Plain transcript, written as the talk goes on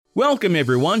Welcome,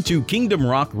 everyone, to Kingdom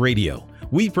Rock Radio.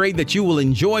 We pray that you will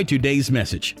enjoy today's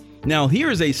message. Now,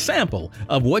 here is a sample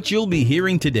of what you'll be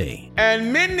hearing today.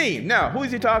 And many. Now, who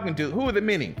is he talking to? Who are the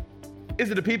many?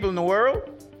 Is it the people in the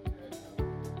world?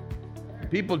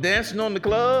 People dancing on the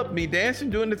club, me dancing,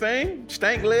 doing the thing,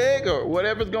 stank leg, or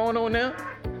whatever's going on now?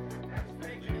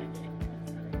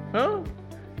 Huh?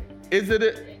 Is it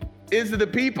the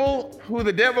people who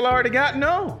the devil already got?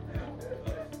 No.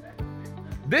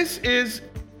 This is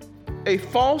a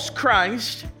false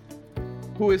Christ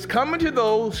who is coming to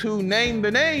those who name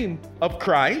the name of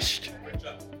Christ.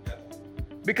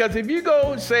 Because if you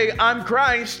go and say, I'm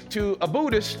Christ to a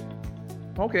Buddhist,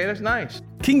 okay, that's nice.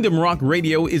 Kingdom Rock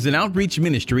Radio is an outreach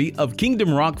ministry of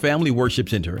Kingdom Rock Family Worship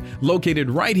Center, located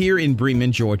right here in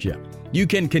Bremen, Georgia. You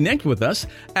can connect with us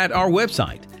at our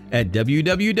website at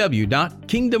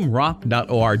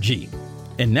www.kingdomrock.org.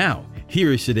 And now,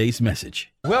 here is today's message.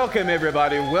 Welcome,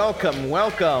 everybody. Welcome.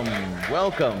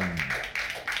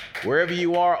 Wherever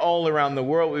you are all around the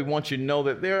world, we want you to know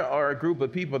that there are a group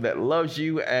of people that loves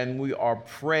you, and we are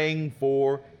praying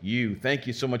for you. Thank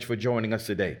you so much for joining us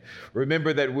today.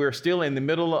 Remember that we're still in the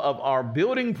middle of our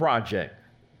building project.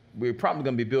 We're probably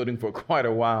going to be building for quite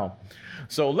a while.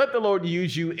 So let the Lord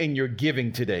use you in your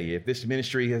giving today. If this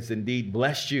ministry has indeed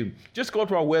blessed you, just go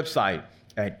to our website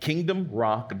at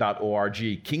kingdomrock.org,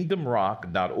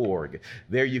 kingdomrock.org.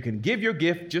 There you can give your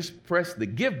gift. Just press the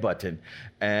give button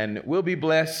and we'll be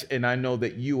blessed. And I know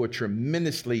that you will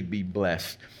tremendously be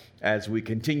blessed as we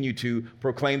continue to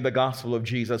proclaim the gospel of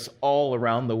Jesus all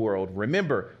around the world.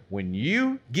 Remember, when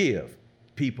you give,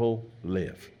 people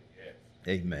live.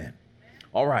 Amen.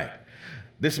 All right.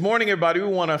 This morning, everybody, we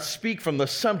want to speak from the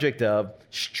subject of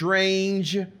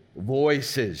strange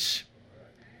voices.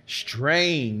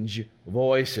 Strange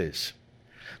voices.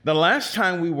 The last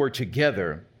time we were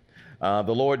together, the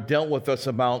Lord dealt with us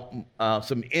about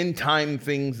some end time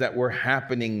things that were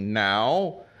happening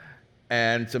now,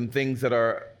 and some things that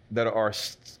are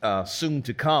soon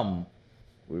to come.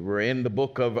 We were in the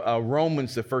book of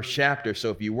Romans, the first chapter. So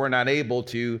if you were not able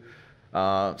to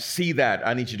see that,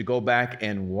 I need you to go back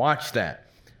and watch that.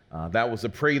 That was a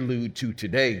prelude to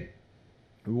today.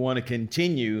 We want to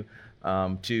continue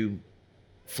to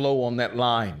flow on that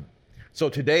line. So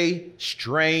today,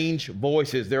 strange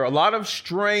voices. There are a lot of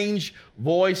strange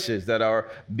voices that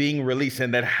are being released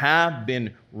and that have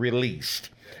been released.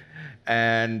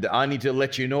 And I need to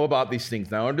let you know about these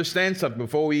things. Now, understand something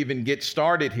before we even get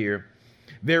started here.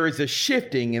 There is a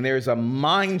shifting and there's a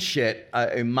mindset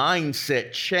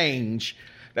change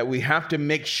that we have to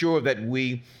make sure that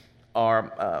we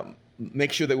are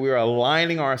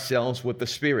aligning ourselves with the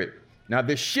Spirit. Now,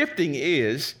 the shifting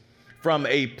is from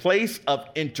a place of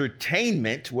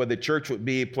entertainment, where the church would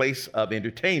be a place of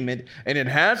entertainment, and it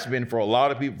has been for a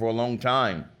lot of people for a long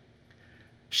time.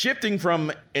 Shifting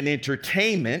from an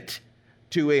entertainment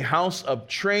to a house of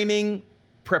training,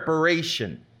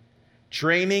 preparation.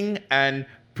 Training and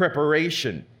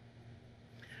preparation.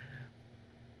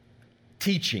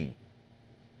 Teaching.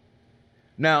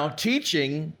 Now,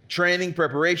 teaching, training,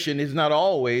 preparation is not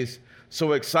always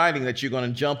so exciting that you're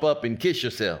going to jump up and kiss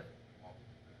yourself.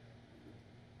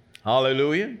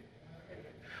 Hallelujah.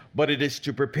 But it is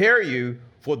to prepare you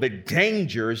for the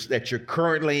dangers that you're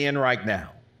currently in right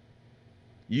now.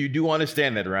 You do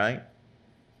understand that, right?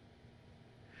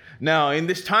 Now, in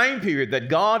this time period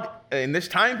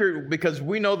because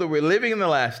we know that we're living in the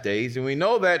last days and we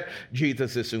know that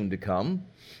Jesus is soon to come,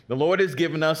 the Lord has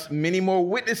given us many more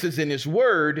witnesses in His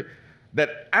Word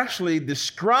that actually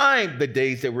describe the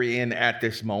days that we're in at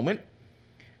this moment.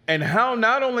 And how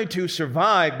not only to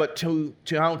survive, but to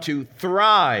how to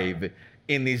thrive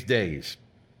in these days.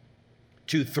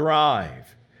 To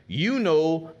thrive. You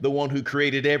know the one who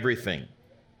created everything.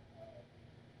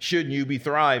 Shouldn't you be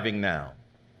thriving now?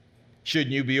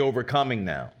 Shouldn't you be overcoming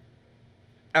now?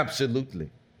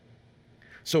 Absolutely.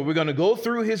 So we're going to go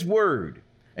through His Word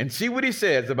and see what He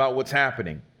says about what's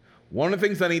happening. One of the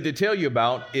things I need to tell you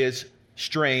about is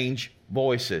strange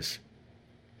voices.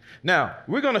 Now,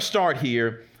 we're going to start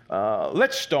here.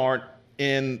 Let's start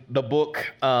in the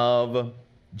book of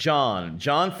John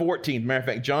 14. Matter of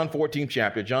fact, John 14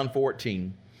 chapter, John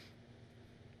 14.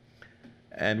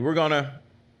 And we're going to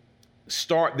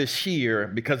start this here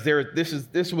because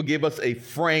this will give us a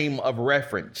frame of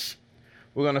reference.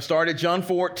 We're going to start at John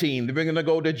 14. Then we're going to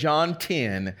go to John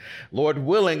 10. Lord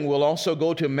willing, we'll also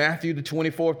go to Matthew, the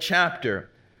 24th chapter,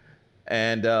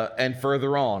 and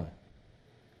further on,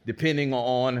 depending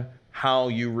on how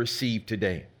you receive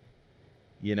today.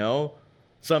 You know,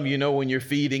 some of you know when you're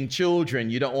feeding children,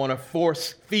 you don't want to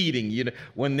force feeding.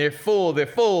 When they're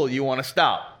full, you want to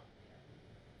stop.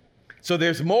 So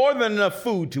there's more than enough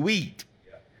food to eat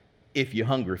if you're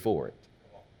hungry for it.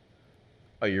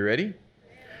 Are you ready?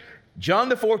 John,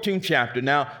 the 14th chapter.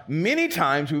 Now, many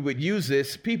times we would use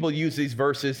this, people use these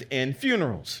verses in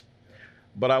funerals.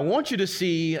 But I want you to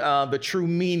see the true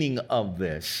meaning of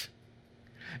this.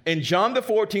 In John, the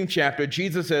 14th chapter,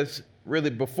 Jesus says,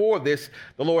 really before this,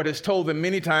 the Lord has told them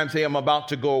many times, hey, I'm about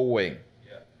to go away.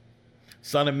 Yeah.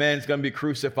 Son of Man is going to be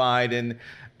crucified,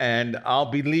 and I'll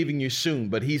be leaving you soon,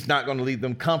 but he's not going to leave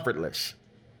them comfortless.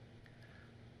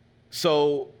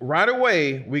 So right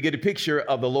away, we get a picture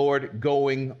of the Lord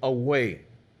going away.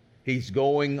 He's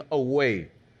going away.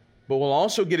 But we'll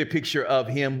also get a picture of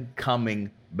him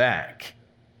coming back.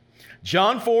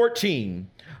 John 14,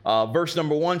 verse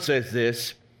number 1 says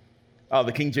this,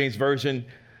 the King James Version,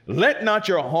 let not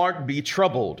your heart be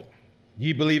troubled.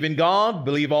 Ye believe in God,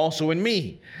 believe also in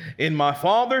me. In my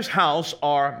Father's house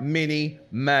are many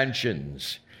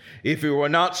mansions. If it were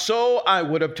not so, I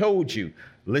would have told you.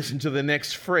 Listen to the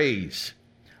next phrase.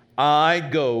 I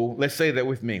go, let's say that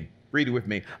with me. Read it with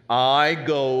me. I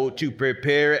go to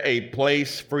prepare a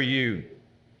place for you.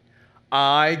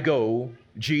 I go.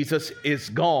 Jesus is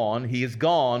gone. He is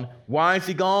gone. Why is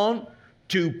he gone?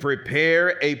 To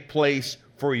prepare a place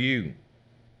for you.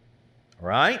 All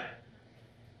right?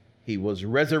 He was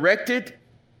resurrected.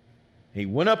 He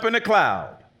went up in a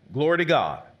cloud. Glory to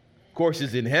God. Of course,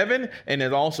 he's in heaven, and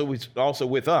it also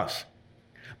with us.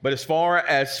 But as far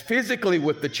as physically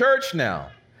with the church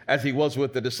now, as he was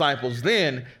with the disciples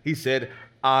then, he said,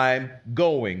 I'm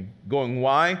going. Going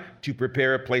why? To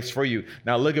prepare a place for you.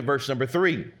 Now look at verse number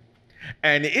 3.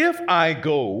 And if I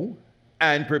go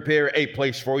and prepare a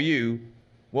place for you,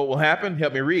 what will happen?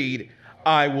 Help me read.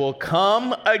 I will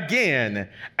come again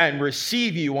and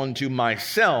receive you unto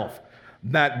myself,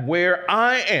 that where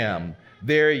I am,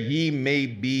 there ye may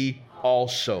be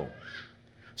also.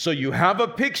 So you have a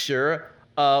picture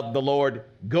of the Lord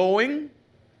going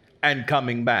and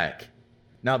coming back.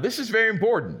 Now, this is very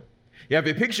important. You have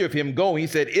a picture of him going. He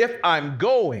said, if I'm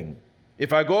going,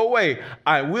 if I go away,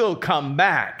 I will come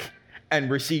back and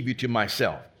receive you to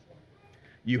myself.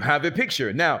 You have a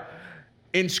picture. Now,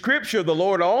 in Scripture, the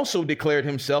Lord also declared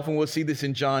himself, and we'll see this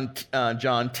in John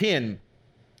 10,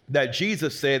 that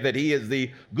Jesus said that he is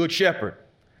the good shepherd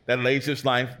that lays his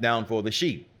life down for the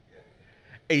sheep.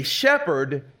 A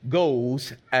shepherd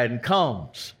goes and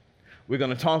comes. We're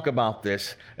going to talk about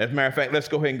this. As a matter of fact, let's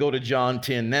go ahead and go to John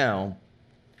 10 now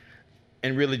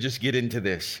and really just get into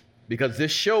this, because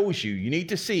this shows you need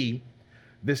to see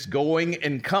this going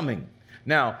and coming.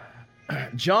 Now,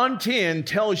 John 10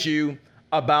 tells you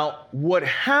about what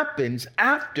happens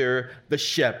after the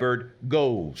shepherd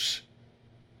goes.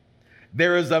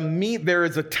 There is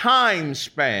a time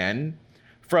span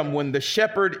from when the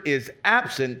shepherd is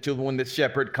absent to when the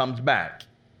shepherd comes back.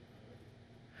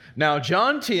 Now,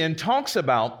 John 10 talks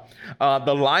about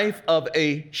the life of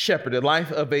a shepherd, the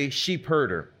life of a sheep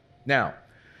herder. Now,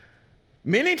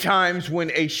 many times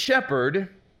when a shepherd,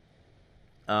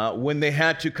 when they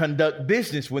had to conduct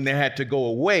business, when they had to go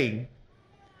away,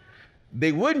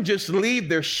 they wouldn't just leave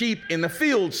their sheep in the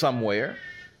field somewhere.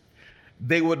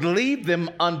 They would leave them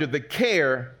under the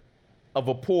care of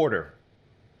a porter.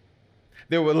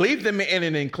 They would leave them in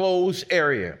an enclosed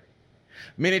area.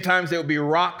 Many times there would be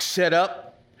rocks set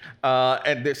up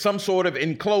and there's some sort of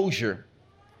enclosure.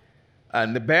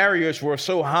 And the barriers were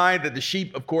so high that the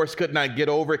sheep, of course, could not get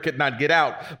over, could not get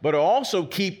out, but also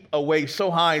keep away so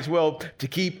high as well to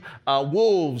keep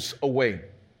wolves away.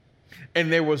 And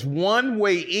there was one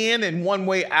way in and one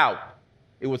way out.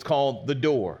 It was called the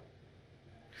door.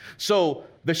 So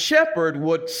the shepherd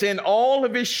would send all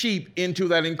of his sheep into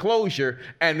that enclosure,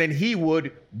 and then he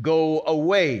would go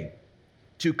away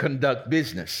to conduct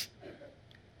business.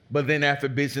 But then after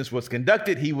business was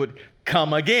conducted, he would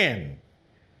come again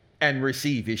and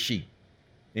receive his sheep.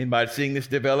 Anybody seeing this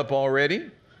develop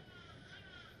already?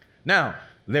 Now,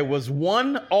 there was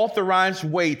one authorized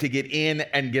way to get in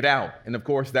and get out. And of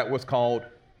course, that was called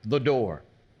the door.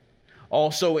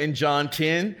 Also in John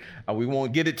 10, we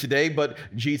won't get it today, but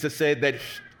Jesus said that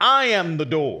I am the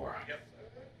door.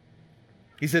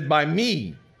 He said, by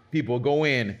me, people go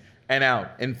in and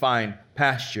out and find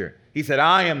pasture. He said,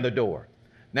 I am the door.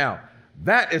 Now,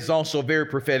 that is also very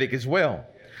prophetic as well.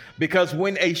 Because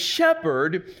when a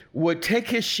shepherd would take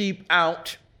his sheep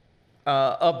out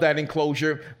of that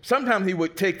enclosure, sometimes he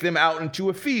would take them out into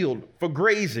a field for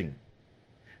grazing.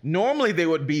 Normally, they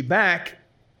would be back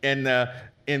in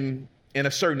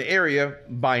a certain area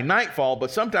by nightfall,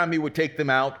 but sometimes he would take them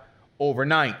out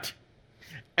overnight.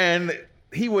 And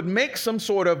he would make some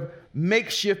sort of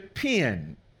makeshift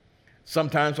pen,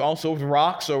 sometimes also with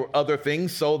rocks or other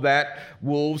things, so that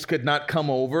wolves could not come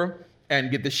over and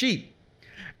get the sheep.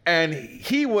 And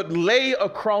he would lay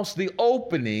across the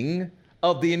opening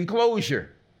of the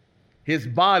enclosure. His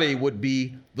body would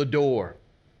be the door.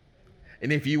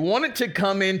 And if you wanted to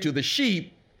come into the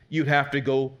sheep, you'd have to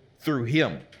go through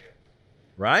him,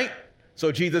 right?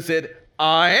 So Jesus said,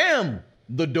 I am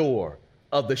the door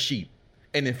of the sheep.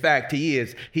 And in fact, he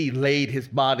is. He laid his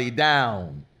body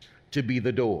down to be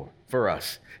the door for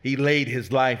us. He laid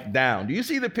his life down. Do you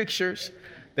see the pictures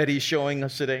that he's showing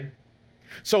us today?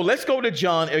 So let's go to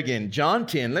John again, John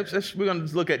 10. We're going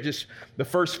to look at just the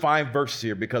first 5 verses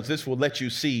here, because this will let you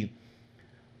see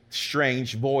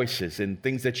strange voices and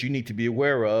things that you need to be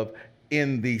aware of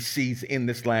in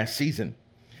this last season.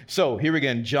 So here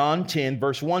again, John 10,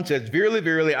 verse 1 says, Verily,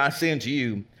 verily, I say unto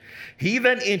you, he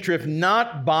that entereth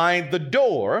not by the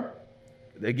door,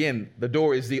 again, the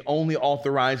door is the only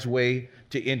authorized way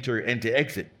to enter and to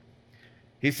exit.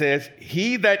 He says,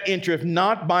 he that entereth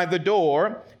not by the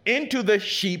door into the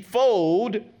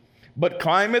sheepfold, but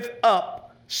climbeth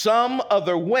up some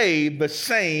other way, the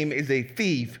same is a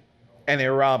thief and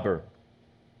a robber.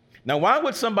 Now, why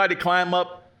would somebody climb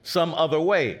up some other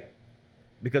way?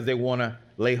 Because they want to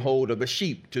lay hold of the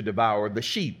sheep to devour the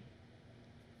sheep.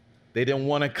 They didn't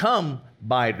want to come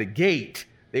by the gate.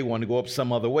 They want to go up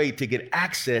some other way to get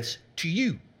access to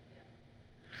you.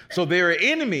 So there are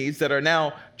enemies that are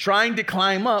now trying to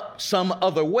climb up some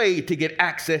other way to get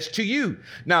access to you.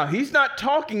 Now, he's not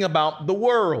talking about the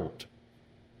world.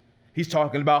 He's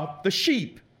talking about the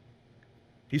sheep.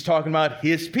 He's talking about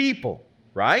his people,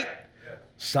 right? Yeah.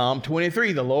 Psalm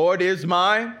 23, the Lord is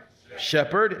my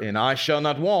shepherd, and I shall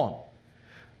not want.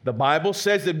 The Bible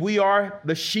says that we are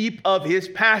the sheep of his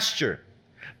pasture.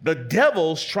 The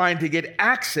devil's trying to get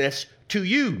access to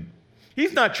you.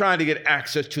 He's not trying to get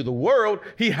access to the world.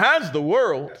 He has the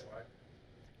world.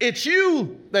 It's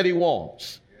you that he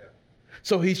wants.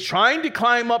 So he's trying to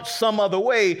climb up some other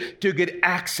way to get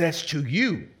access to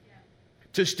you,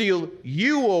 to steal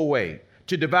you away,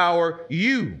 to devour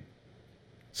you.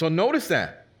 So notice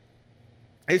that.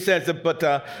 It says,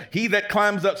 but he that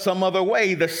climbs up some other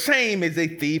way, the same is a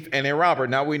thief and a robber.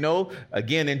 Now we know,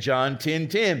 again in John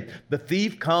 10:10, the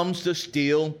thief comes to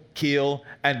steal, kill,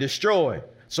 and destroy.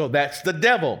 So that's the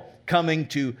devil coming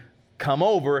to come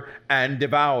over and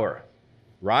devour,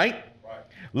 right?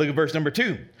 Look at verse number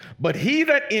 2. But he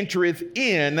that entereth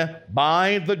in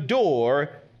by the door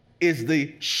is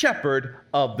the shepherd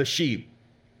of the sheep.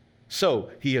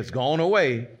 So he has gone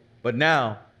away, but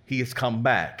now he has come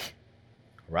back,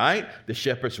 right? The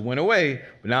shepherds went away,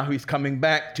 but now he's coming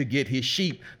back to get his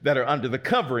sheep that are under the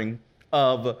covering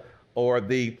of, or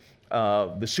the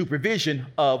supervision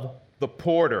of the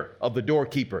porter, of the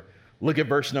doorkeeper. Look at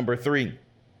verse number 3.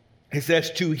 It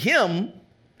says, to him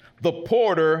the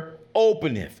porter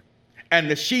openeth, and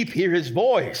the sheep hear his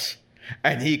voice,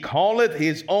 and he calleth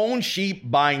his own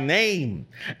sheep by name,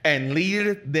 and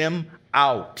leadeth them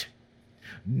out.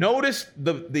 Notice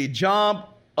the job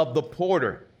of the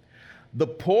porter. The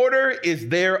porter is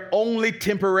there only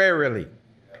temporarily.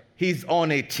 He's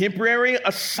on a temporary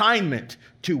assignment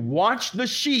to watch the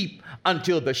sheep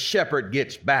until the shepherd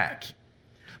gets back.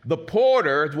 The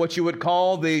porter is what you would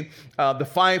call the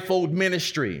fivefold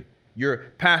ministry. Your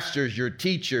pastors, your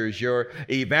teachers, your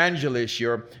evangelists,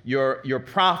 your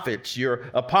prophets, your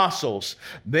apostles.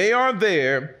 They are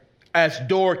there as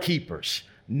doorkeepers.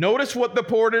 Notice what the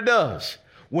porter does.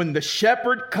 When the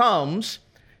shepherd comes,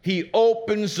 he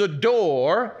opens the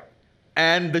door,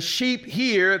 and the sheep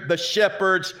hear the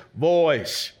shepherd's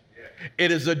voice.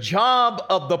 It is a job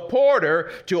of the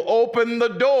porter to open the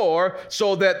door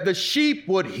so that the sheep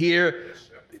would hear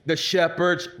the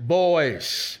shepherd's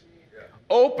voice.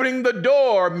 Opening the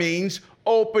door means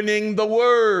opening the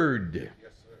word.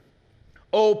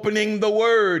 Opening the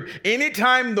word.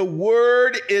 Anytime the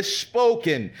word is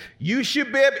spoken, you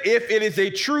should be able, if it is a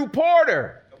true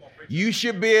porter, you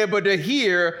should be able to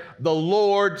hear the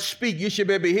Lord speak. You should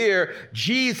be able to hear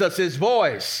Jesus'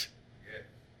 voice.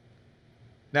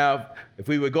 Now, if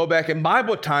we would go back in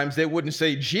Bible times, they wouldn't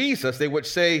say Jesus, they would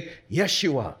say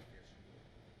Yeshua.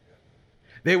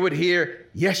 They would hear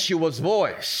Yeshua's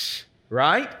voice,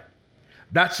 right?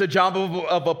 That's the job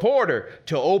of a porter,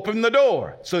 to open the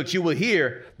door so that you will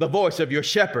hear the voice of your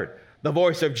shepherd, the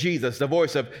voice of Jesus, the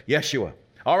voice of Yeshua.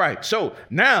 All right, so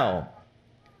now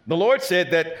the Lord said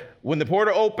that when the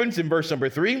porter opens in verse number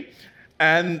 3,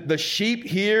 and the sheep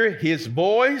hear his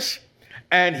voice,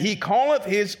 and he calleth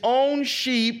his own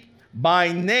sheep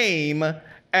by name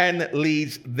and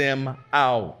leads them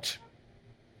out.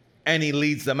 And he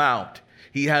leads them out.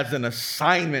 He has an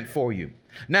assignment for you.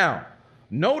 Now,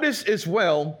 notice as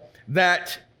well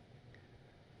that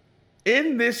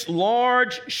in this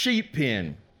large sheep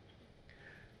pen,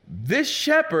 This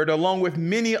shepherd, along with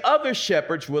many other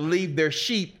shepherds, will leave their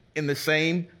sheep in the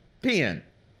same pen.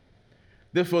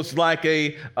 This was like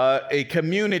a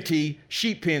community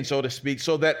sheep pen, so to speak,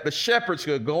 so that the shepherds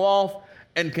could go off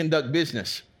and conduct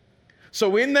business.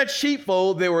 So in that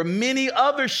sheepfold, there were many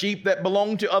other sheep that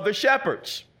belonged to other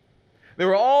shepherds. They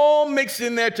were all mixed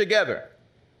in there together.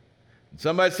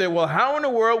 Somebody said, well, how in the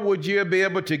world would you be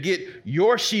able to get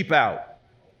your sheep out?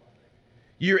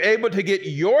 You're able to get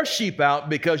your sheep out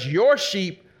because your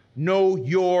sheep know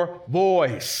your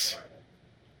voice.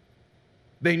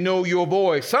 They know your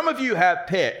voice. Some of you have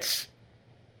pets,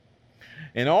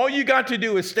 and all you got to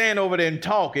do is stand over there and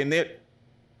talk, and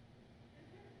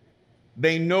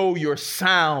they know your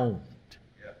sound.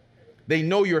 They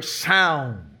know your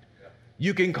sound.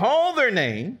 You can call their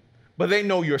name, but they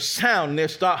know your sound, and they'll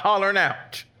start hollering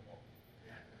out.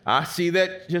 I see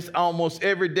that just almost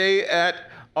every day at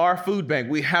our food bank.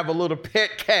 We have a little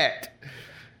pet cat.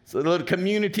 It's a little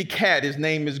community cat. His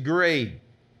name is Gray.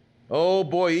 Oh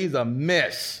boy, he's a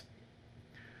mess.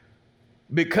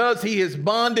 Because he is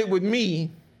bonded with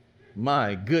me,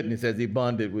 my goodness, has he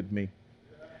bonded with me.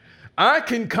 I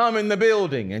can come in the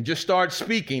building and just start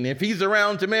speaking. If he's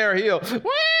around Tamara, he'll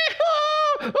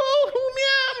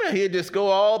just go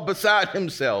all beside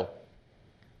himself.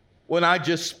 When I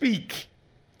just speak,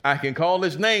 I can call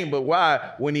his name, but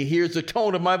why? When he hears the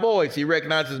tone of my voice, he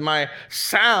recognizes my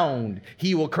sound,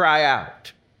 he will cry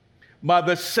out. By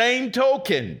the same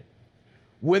token,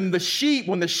 when the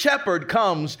shepherd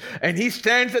comes and he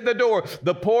stands at the door,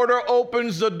 the porter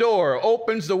opens the door,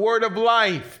 opens the word of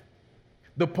life.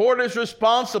 The porter is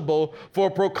responsible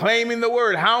for proclaiming the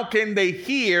word. How can they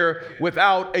hear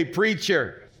without a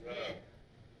preacher?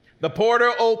 The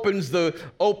porter opens the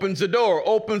door,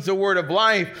 opens the word of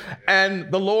life,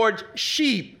 and the Lord's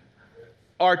sheep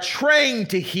are trained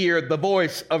to hear the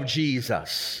voice of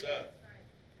Jesus.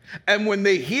 And when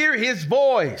they hear his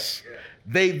voice,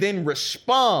 they then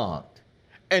respond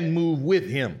and move with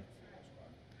him.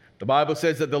 The Bible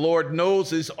says that the Lord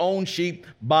knows his own sheep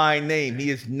by name. He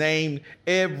has named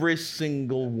every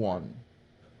single one.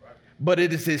 But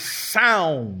it is his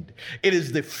sound, it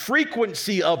is the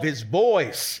frequency of his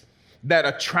voice that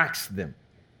attracts them.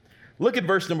 Look at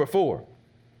verse number 4.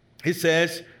 It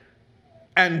says,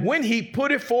 and when he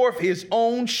putteth forth his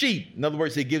own sheep, in other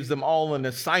words, he gives them all an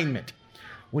assignment.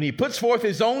 When he puts forth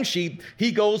his own sheep,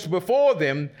 he goes before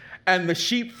them, and the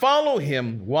sheep follow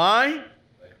him. Why?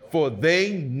 For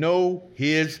they know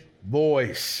his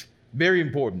voice. Very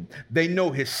important. They know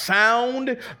his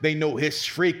sound. They know his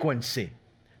frequency.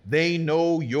 They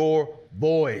know your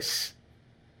voice.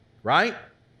 Right?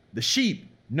 The sheep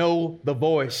know the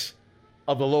voice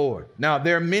of the Lord. Now,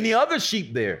 there are many other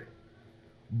sheep there,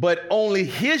 but only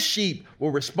his sheep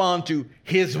will respond to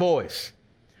his voice.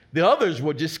 The others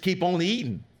will just keep on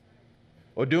eating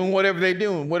or doing whatever they're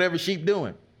doing, whatever sheep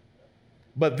doing.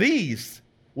 But these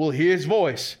will hear his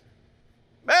voice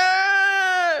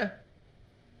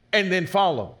and then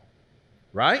follow.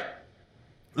 Right?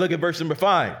 Look at verse number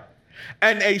 5.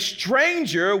 And a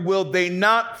stranger will they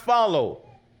not follow.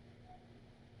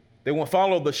 They won't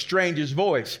follow the stranger's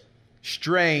voice.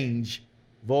 Strange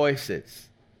voices.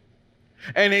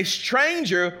 And a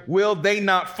stranger will they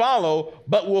not follow,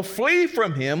 but will flee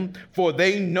from him, for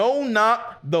they know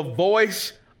not the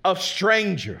voice of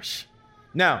strangers.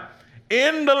 Now,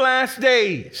 in the last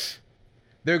days,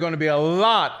 there are going to be a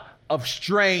lot of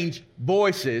strange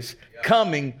voices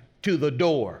coming to the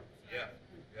door.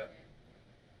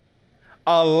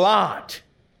 A lot,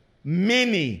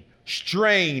 many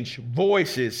strange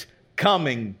voices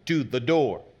coming to the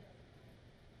door.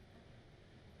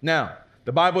 Now,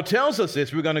 the Bible tells us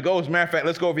this. We're going to go, as a matter of fact,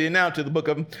 let's go over here now to the book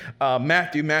of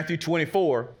Matthew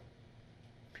 24.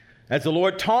 As the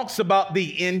Lord talks about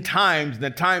the end times, the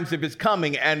times of his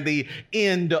coming, and the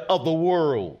end of the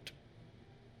world.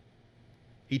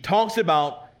 He talks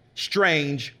about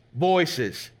strange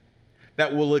voices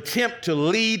that will attempt to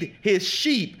lead his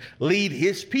sheep, lead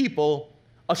his people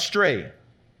astray.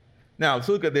 Now, let's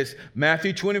look at this.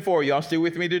 Matthew 24. Y'all still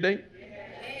with me today?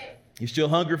 Yes. You still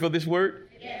hungry for this word?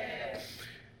 Yes.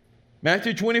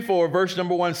 Matthew 24, verse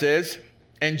number 1 says,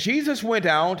 and Jesus went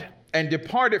out and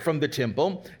departed from the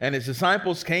temple, and his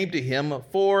disciples came to him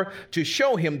to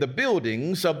show him the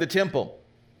buildings of the temple.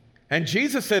 And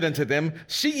Jesus said unto them,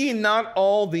 see ye not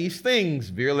all these things?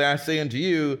 Verily I say unto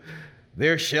you,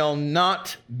 there shall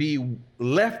not be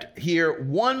left here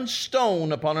one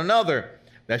stone upon another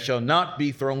that shall not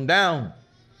be thrown down.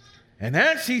 And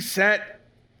as he sat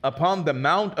upon the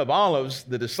Mount of Olives,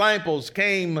 the disciples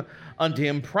came unto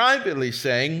him privately,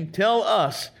 saying, tell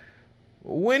us,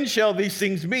 when shall these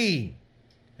things be?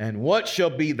 And what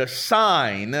shall be the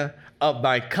sign of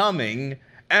thy coming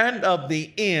and of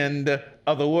the end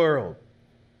of the world?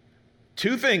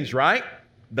 Two things, right?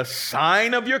 The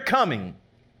sign of your coming,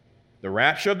 the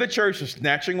rapture of the church, the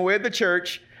snatching away of the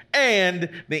church,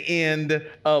 and the end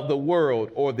of the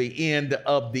world, or the end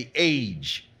of the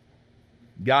age.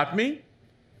 Got me?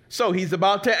 So he's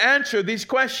about to answer these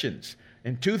questions.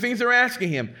 And two things they're asking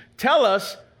him. Tell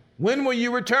us, when will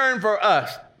you return for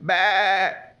us?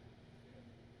 Back.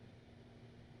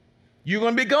 You're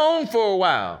going to be gone for a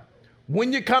while.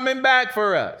 When you coming back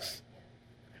for us?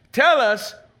 Tell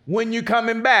us when you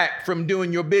coming back from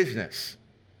doing your business,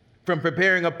 from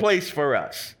preparing a place for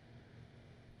us.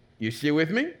 You still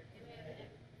with me?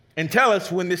 And tell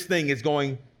us when this thing is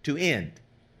going to end.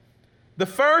 The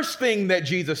first thing that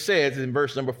Jesus says in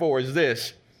verse number 4 is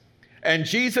this. And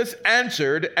Jesus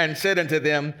answered and said unto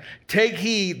them, take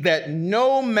heed that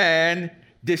no man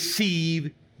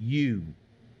deceive you.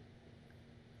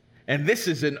 And this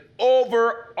is an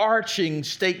overarching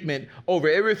statement over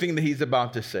everything that he's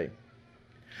about to say.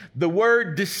 The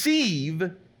word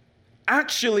deceive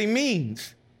actually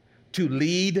means to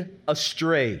lead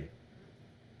astray,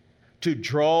 to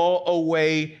draw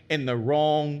away in the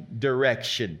wrong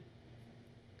direction.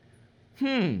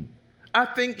 I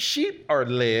think sheep are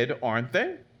led, aren't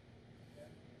they?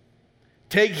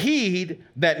 Take heed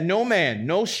that no man,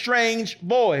 no strange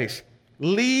voice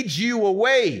leads you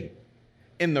away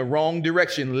in the wrong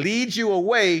direction, leads you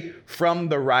away from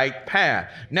the right path.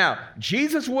 Now,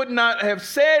 Jesus would not have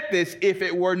said this if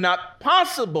it were not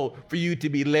possible for you to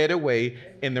be led away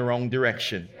in the wrong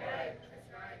direction.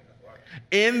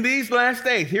 In these last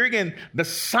days, here again, the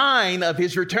sign of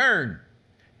his return.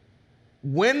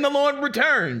 When the Lord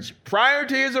returns, prior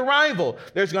to his arrival,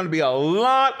 there's going to be a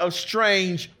lot of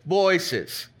strange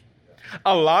voices.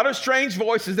 A lot of strange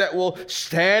voices that will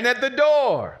stand at the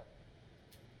door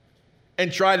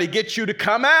and try to get you to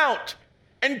come out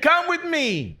and come with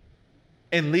me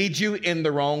and lead you in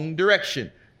the wrong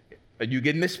direction. Are you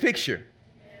getting this picture?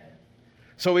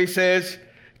 So he says,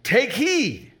 take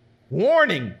heed,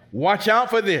 warning, watch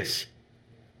out for this.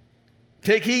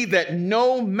 Take heed that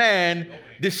no man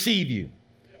deceive you.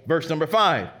 Verse number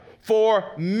 5.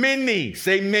 For many,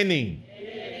 say many.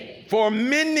 Many. For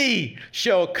many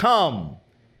shall come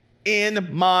in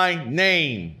my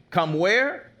name. Come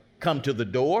where? Come to the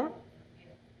door.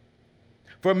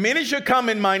 For many shall come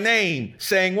in my name,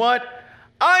 saying what?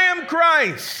 I am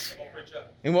Christ.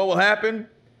 And what will happen?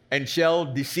 And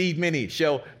shall deceive many,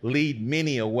 shall lead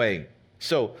many away.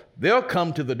 So they'll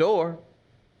come to the door.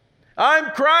 I'm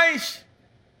Christ.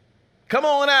 Come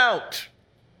on out.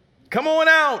 Come on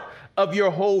out of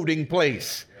your holding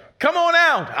place. Come on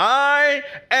out. I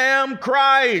am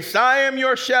Christ. I am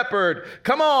your shepherd.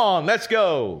 Come on, let's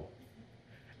go.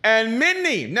 And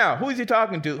many. Now, who is he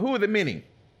talking to? Who are the many?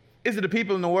 Is it the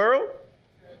people in the world?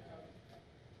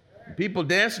 People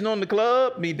dancing on the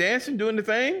club, me dancing, doing the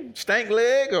thing, stank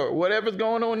leg or whatever's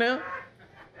going on now?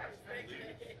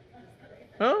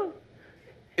 Huh?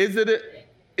 Is it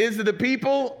the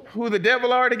people who the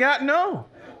devil already got? No.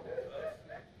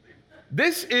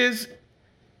 This is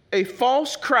a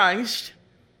false Christ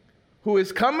who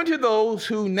is coming to those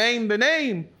who name the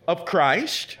name of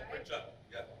Christ.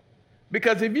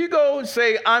 Because if you go and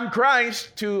say, I'm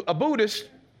Christ to a Buddhist,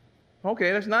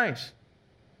 okay, that's nice.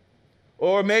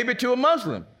 Or maybe to a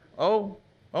Muslim. Oh,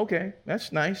 okay,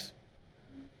 that's nice.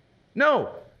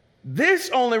 No, this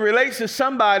only relates to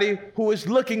somebody who is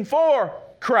looking for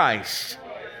Christ.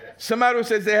 Somebody who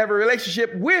says they have a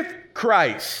relationship with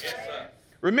Christ.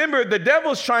 Remember, the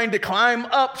devil's trying to climb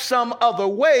up some other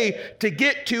way to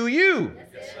get to you.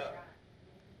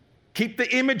 Keep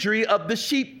the imagery of the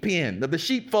sheep pen, of the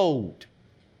sheepfold.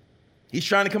 He's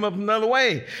trying to come up another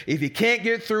way. If he can't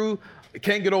get through,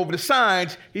 can't get over the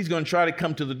sides, he's going to try to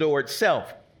come to the door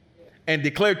itself and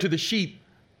declare to the sheep,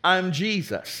 I'm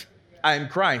Jesus. I'm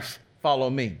Christ.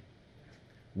 Follow me.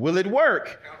 Will it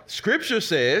work? Scripture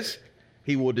says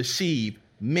he will deceive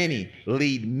many,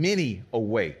 lead many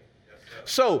away.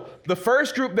 So the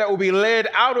first group that will be led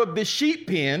out of the sheep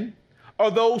pen are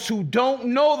those who don't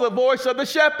know the voice of the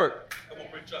shepherd.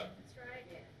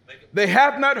 They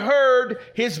have not heard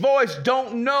his voice,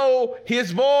 don't know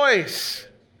his voice.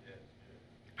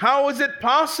 How is it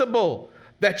possible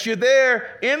that you're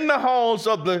there in the halls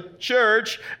of the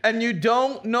church and you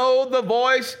don't know the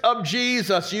voice of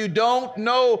Jesus? You don't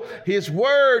know his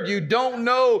word. You don't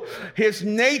know his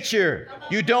nature.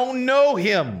 You don't know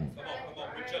him.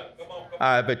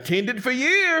 I've attended for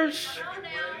years.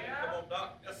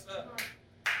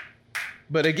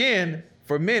 But again,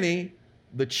 for many,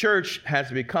 the church has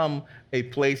become a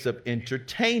place of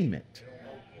entertainment.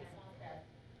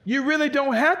 You really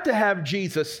don't have to have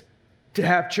Jesus to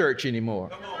have church anymore.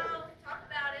 Come on. Talk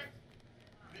about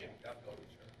it.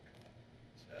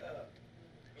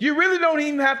 You really don't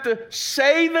even have to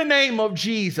say the name of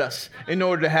Jesus in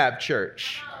order to have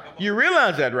church. You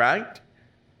realize that, right?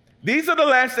 These are the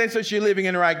last days that you're living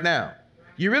in right now.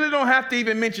 You really don't have to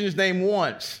even mention his name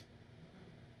once.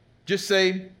 Just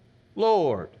say,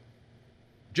 Lord.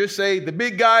 Just say, the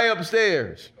big guy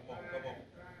upstairs. Come on.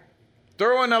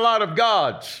 Throw in a lot of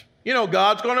gods. You know,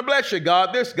 God's going to bless you.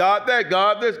 God this, God that,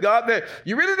 God this, God that.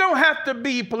 You really don't have to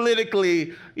be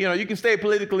politically, you can stay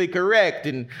politically correct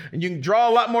and you can draw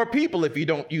a lot more people if you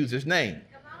don't use his name.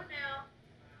 Come on now.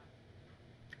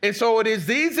 And so it is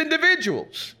these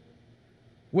individuals,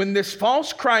 when this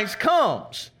false Christ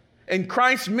comes and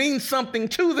Christ means something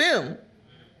to them,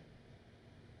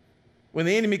 when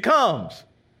the enemy comes,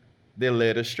 they're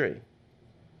led astray.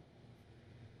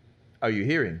 Are you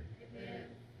hearing?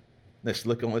 Let's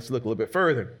look a little bit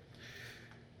further.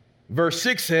 Verse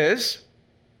 6 says,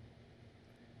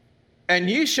 and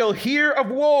ye shall hear of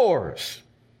wars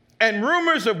and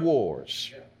rumors of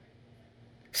wars.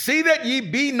 See that ye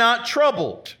be not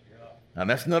troubled. Now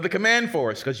that's another command for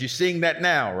us because you're seeing that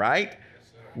now, right?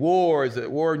 Wars,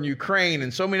 war in Ukraine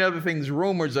and so many other things,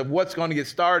 rumors of what's going to get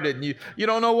started. And you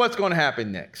don't know what's going to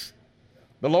happen next.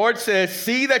 The Lord says,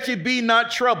 see that ye be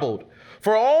not troubled.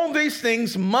 For all these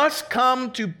things must come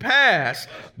to pass,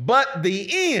 but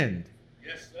the end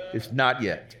is not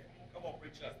yet. Come on,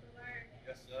 preach up.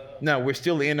 Yes, sir. Now, we're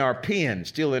still in our pen,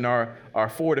 still in our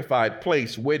fortified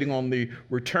place, waiting on the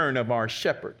return of our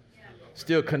shepherd,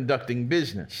 still conducting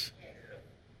business.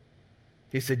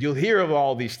 He said, you'll hear of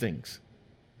all these things.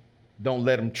 Don't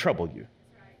let them trouble you.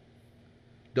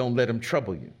 Don't let them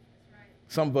trouble you.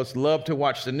 Some of us love to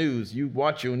watch the news. You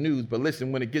watch your news, but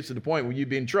listen, when it gets to the point where you're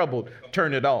being troubled,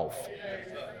 turn it off.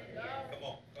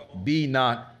 Come on. Be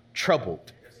not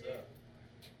troubled.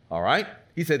 All right?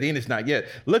 He said the end is not yet.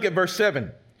 Look at verse 7.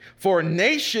 For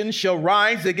nation shall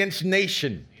rise against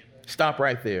nation. Stop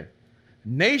right there.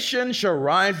 Nation shall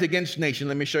rise against nation.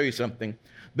 Let me show you something.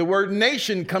 The word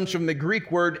nation comes from the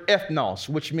Greek word ethnos,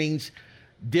 which means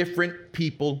different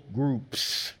people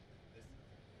groups.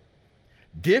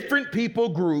 Different people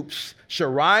groups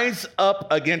shall rise up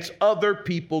against other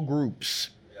people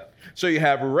groups. So you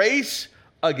have race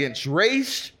against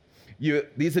race.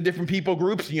 These are different people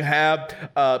groups. You have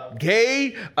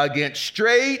gay against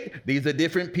straight. These are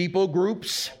different people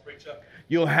groups.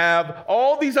 You'll have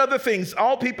all these other things.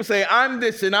 All people say, I'm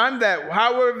this and I'm that.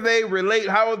 However they relate,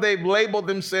 however they've labeled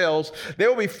themselves, they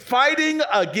will be fighting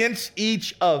against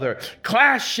each other,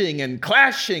 clashing and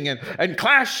clashing and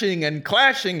clashing and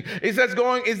clashing. Is that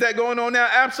going on now?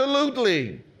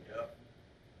 Absolutely.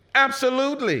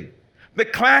 Absolutely. The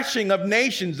clashing of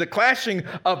nations, the clashing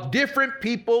of different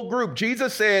people groups.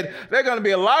 Jesus said there are going to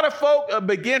be a lot of folk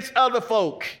against other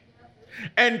folk.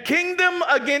 And kingdom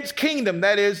against kingdom,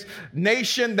 that is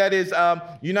nation, that is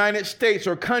United States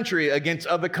or country against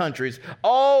other countries,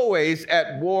 always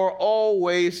at war,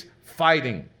 always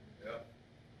fighting. Yep.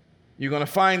 You're going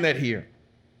to find that here.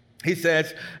 He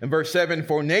says in verse 7,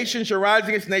 for nation shall rise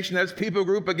against nation, that's people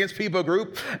group against people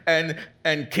group, and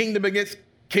kingdom against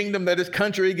kingdom, that is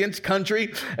country against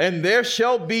country, and there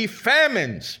shall be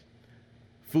famines.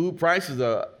 Food prices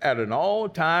are at an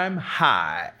all-time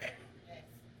high.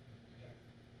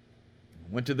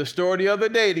 Went to the store the other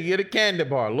day to get a candy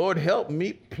bar. Lord, help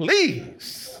me,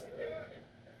 please.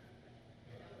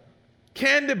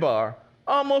 Candy bar,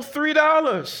 almost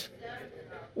 $3.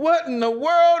 What in the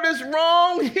world is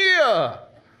wrong here?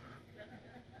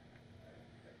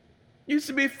 Used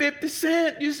to be 50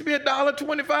 cents. Used to be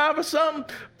 $1.25 or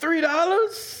something.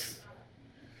 $3.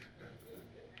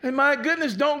 And my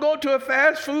goodness, don't go to a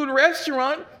fast food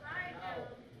restaurant.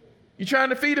 You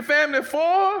trying to feed a family of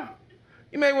 4?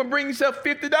 You may want to bring yourself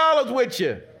 $50 with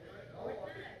you.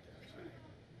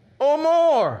 Or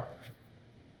more.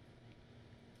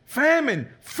 Famine.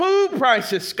 Food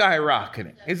prices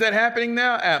skyrocketing. Is that happening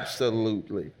now?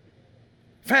 Absolutely.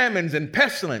 Famines and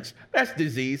pestilence. That's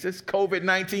disease. It's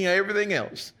COVID-19 and everything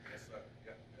else.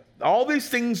 All these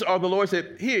things are the Lord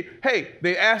said, here, hey,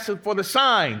 they asked for the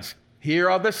signs. Here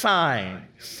are the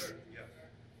signs.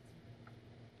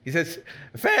 He says,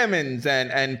 famines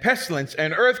and pestilence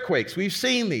and earthquakes. We've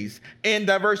seen these in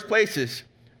diverse places.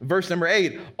 Verse number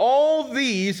 8. All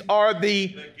these are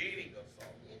the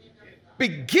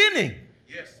beginning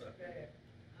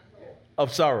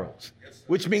of sorrows,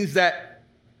 which means that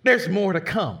there's more to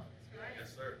come.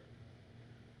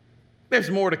 There's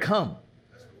more to come.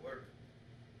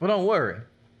 But don't worry.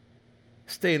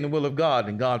 Stay in the will of God,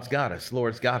 and God's got us.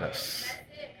 Lord's got us.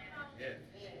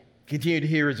 Continue to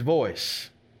hear his voice.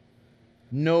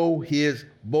 know his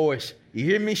voice. You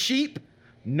hear me, sheep?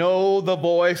 Know the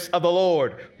voice of the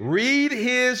Lord. Read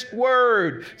his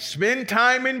word. Spend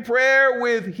time in prayer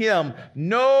with him.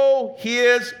 Know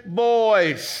his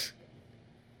voice.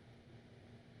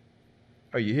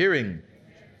 Are you hearing?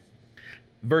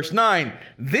 Verse 9,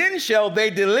 then shall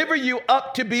they deliver you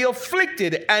up to be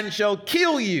afflicted and shall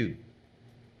kill you.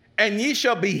 And ye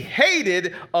shall be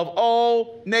hated of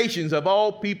all nations, of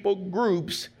all people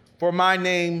groups, for my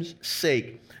name's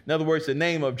sake. In other words, the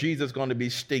name of Jesus is going to be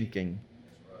stinking.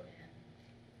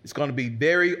 It's going to be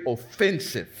very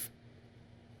offensive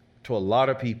to a lot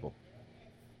of people.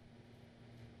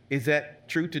 Is that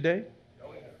true today?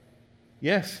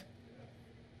 Yes.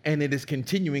 And it is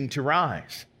continuing to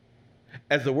rise.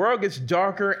 As the world gets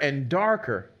darker and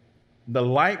darker, the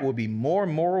light will be more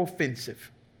and more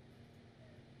offensive.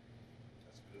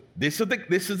 This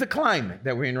is the climate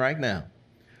that we're in right now.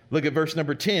 Look at verse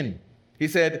number 10. He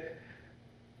said,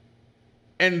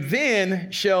 and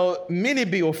then shall many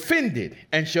be offended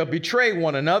and shall betray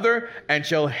one another and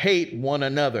shall hate one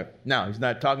another. Now, he's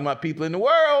not talking about people in the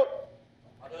world.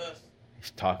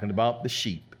 He's talking about the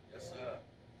sheep. Yes, sir.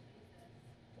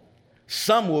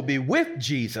 Some will be with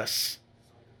Jesus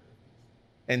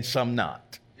and some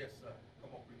not. Yes, sir.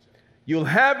 Come on, preacher. You'll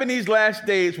have in these last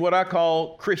days what I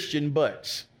call Christian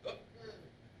butts.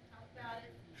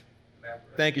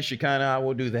 Thank you, Shekinah. I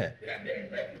will do that.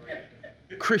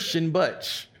 Christian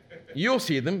butts. You'll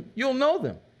see them. You'll know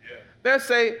them. They'll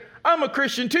say, I'm a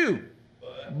Christian too.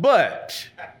 But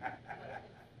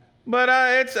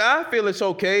I feel it's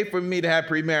okay for me to have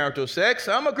premarital sex.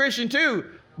 I'm a Christian too.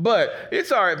 But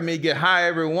it's all right for me to get high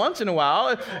every once in a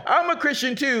while. I'm a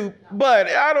Christian too, but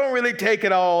I don't really take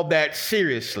it all that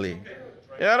seriously.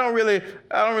 I don't really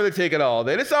take it all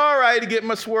that. It's all right to get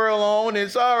my swirl on.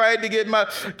 It's all right to get my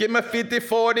 50,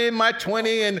 40, my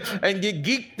 20 and get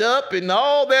geeked up and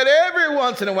all that every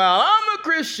once in a while. I'm a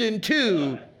Christian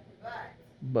too.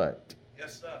 But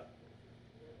Yes, sir.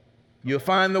 you'll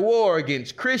find the war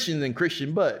against Christians and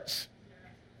Christian butts.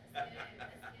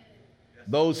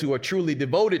 Those who are truly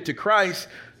devoted to Christ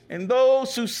and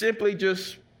those who simply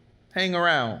just hang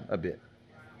around a bit.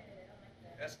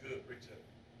 That's good, preacher.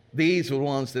 These are the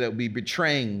ones that will be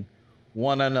betraying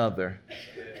one another.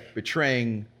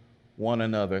 Betraying one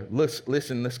another.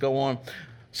 Listen, let's go on.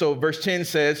 So verse 10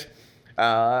 says,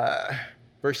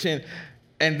 verse 10,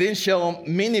 and then shall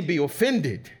many be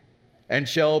offended and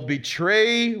shall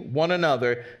betray one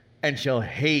another and shall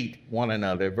hate one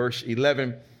another. Verse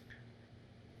 11,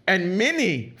 and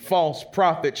many false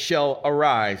prophets shall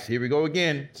arise. Here we go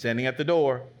again, standing at the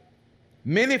door.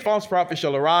 Many false prophets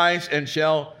shall arise and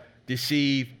shall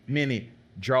deceive many,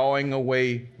 drawing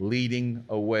away, leading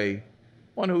away.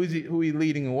 Wonder who he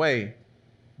leading away?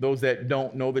 Those that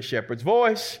don't know the shepherd's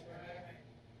voice.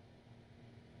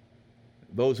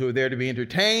 Those who are there to be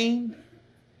entertained.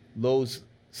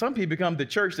 Some people come to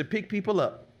church to pick people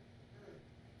up.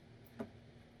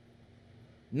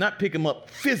 Not pick them up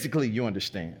physically, you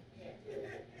understand.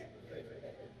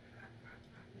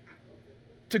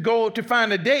 To go to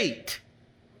find a date.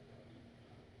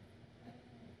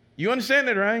 You understand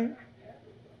that, right?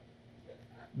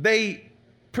 They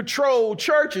patrol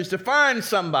churches to find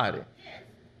somebody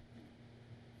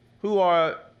who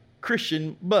are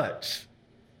Christian butts.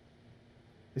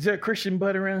 Is there a Christian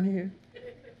butt around here?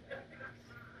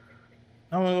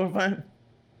 I want to go find them.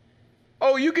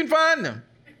 Oh, you can find them.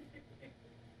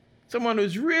 Someone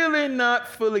who's really not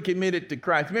fully committed to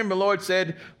Christ. Remember, the Lord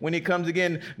said when he comes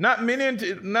again, not many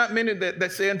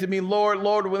that say unto me, Lord,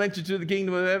 Lord, will enter to the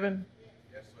kingdom of heaven.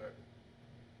 Yes, sir.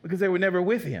 Because they were never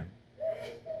with him.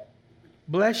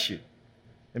 Bless you.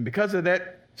 And because of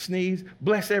that sneeze,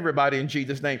 bless everybody in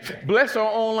Jesus' name. Bless our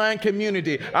online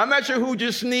community. I'm not sure who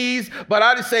just sneezed, but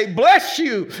I just say, bless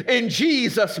you in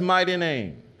Jesus' mighty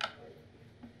name.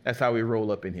 That's how we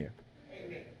roll up in here.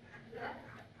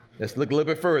 Let's look a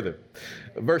little bit further.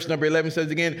 Verse number 11 says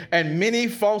again, and many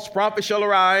false prophets shall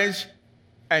arise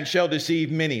and shall deceive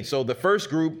many. So the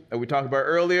first group that we talked about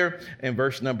earlier in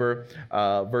verse number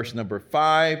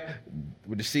 5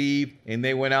 were deceived and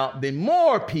they went out. Then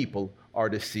more people are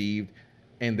deceived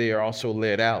and they are also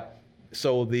led out.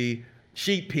 So the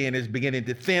sheep pen is beginning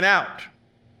to thin out,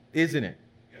 isn't it?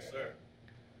 Yes, sir.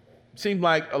 Seems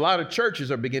like a lot of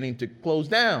churches are beginning to close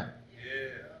down.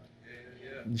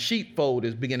 The sheepfold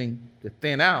is beginning to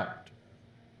thin out.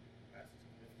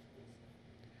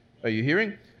 Are you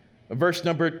hearing? Verse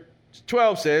number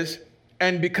 12 says,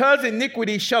 and because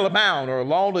iniquity shall abound, or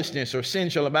lawlessness or sin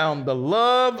shall abound, the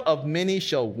love of many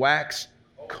shall wax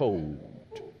cold.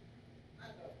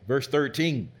 Verse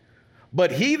 13,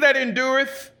 but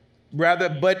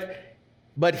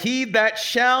But he that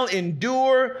shall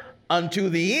endure unto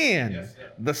the end, Yes,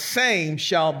 sir. the same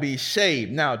shall be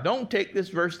saved. Now, don't take this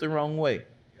verse the wrong way.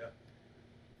 Yeah.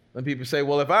 When people say,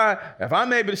 well, if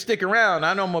I'm able to stick around,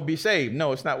 I know I'm going to be saved.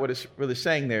 No, it's not what it's really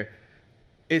saying there.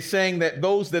 It's saying that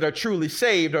those that are truly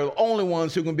saved are the only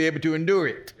ones who can be able to endure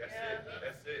it. That's it.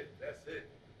 That's it. That's it.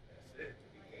 That's it.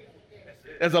 That's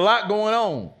it. There's a lot going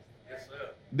on. Yes,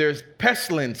 sir. There's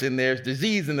pestilence and there's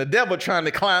disease and the devil trying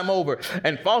to climb over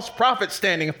and false prophets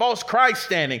standing and false Christ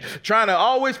standing, trying to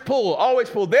always pull.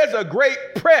 There's a great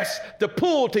press to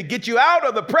pull to get you out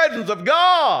of the presence of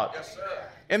God. Yes, sir.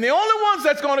 And the only ones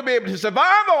that's going to be able to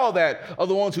survive all that are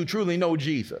the ones who truly know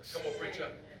Jesus. Come on, preacher.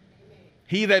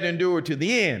 He that endured to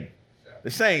the end,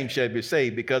 the same shall be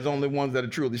saved, because only ones that are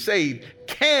truly saved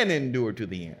can endure to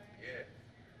the end. Yeah.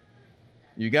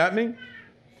 You got me?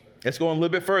 Let's go a little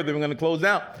bit further. We're going to close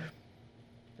out.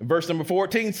 Verse number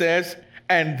 14 says,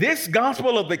 and this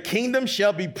gospel of the kingdom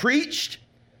shall be preached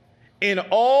in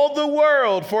all the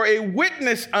world for a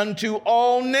witness unto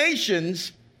all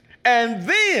nations, and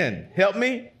then, help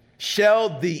me,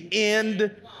 shall the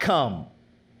end come.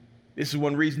 This is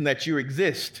one reason that you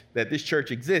exist, that this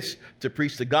church exists, to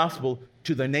preach the gospel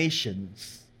to the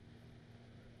nations.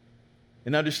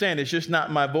 And understand, it's just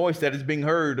not my voice that is being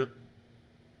heard.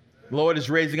 The Lord is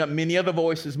raising up many other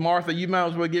voices. Martha, you might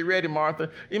as well get ready,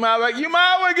 Martha. You might as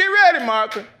well get ready,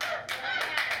 Martha.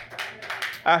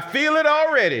 I feel it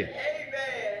already.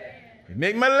 It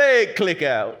make my leg click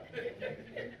out.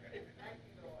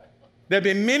 There'll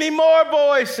be many more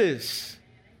voices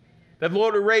that the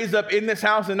Lord will raise up in this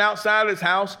house and outside of this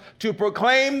house to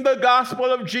proclaim the gospel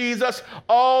of Jesus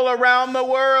all around the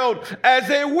world as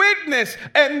a witness.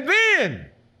 And then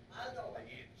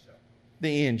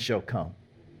the end shall come.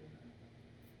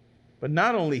 But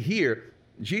not only here,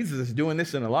 Jesus is doing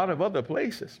this in a lot of other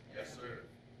places. Yes, sir.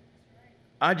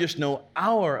 I just know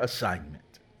our assignment.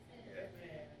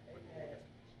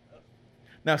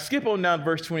 Now skip on down to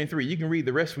verse 23. You can read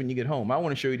the rest when you get home. I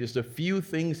want to show you just a few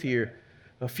things here.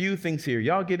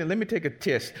 Y'all get it? Let me take a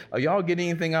test. Are y'all getting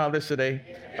anything out of this today?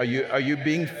 Are you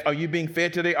being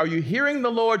fed today? Are you hearing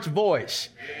the Lord's voice?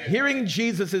 Hearing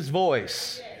Jesus'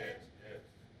 voice?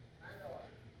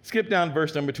 Skip down to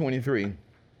verse number 23.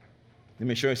 Let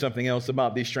me show you something else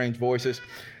about these strange voices.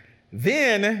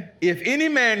 Then, if any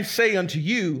man say unto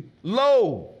you,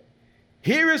 lo,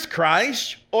 here is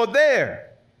Christ, or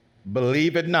there,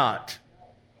 believe it not.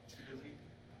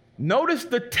 Notice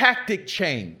the tactic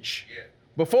change.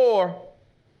 Before,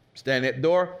 stand at the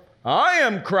door, I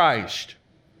am Christ.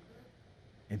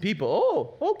 And people,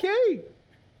 oh, okay.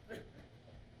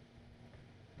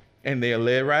 And they're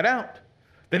led right out.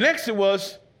 The next it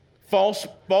was false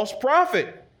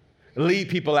prophet. Lead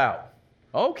people out.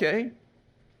 Okay.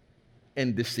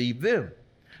 And deceive them.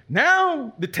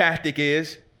 Now the tactic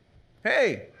is,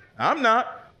 hey, I'm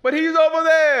not, but he's over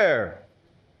there.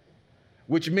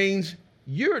 Which means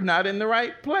you're not in the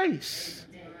right place.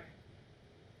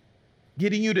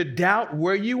 Getting you to doubt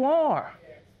where you are.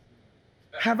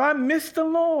 Have I missed the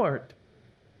Lord?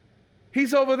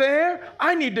 He's over there.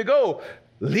 I need to go.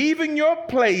 Leaving your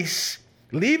place,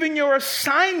 leaving your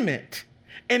assignment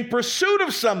in pursuit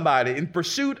of somebody, in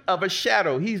pursuit of a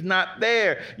shadow. He's not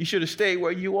there. You should have stayed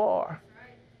where you are.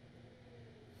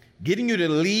 Getting you to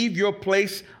leave your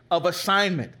place of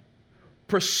assignment,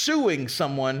 pursuing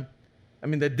someone. I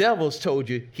mean, the devil's told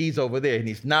you he's over there, and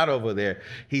he's not over there.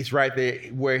 He's right there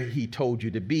where he told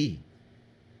you to be,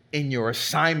 in your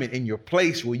assignment, in your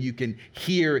place where you can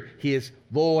hear his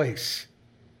voice.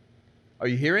 Are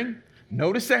you hearing?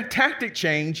 Notice that tactic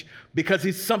change,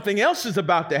 because something else is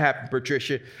about to happen,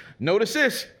 Patricia. Notice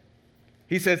this.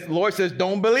 He says, the Lord says,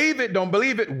 don't believe it. Don't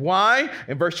believe it. Why?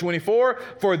 In verse 24,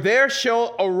 for there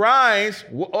shall arise,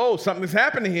 something's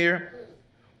happening here.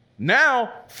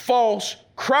 Now, false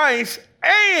Christ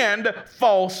and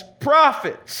false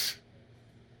prophets.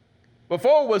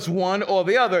 Before it was one or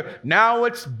the other. Now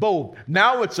it's both.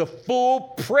 Now it's a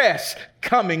full press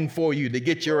coming for you to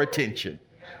get your attention.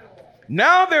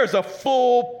 Now there's a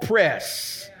full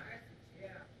press.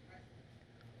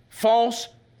 False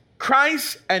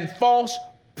Christ and false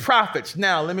prophets.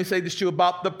 Now, let me say this to you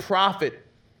about the prophet.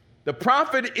 The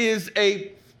prophet is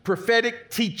a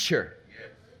prophetic teacher.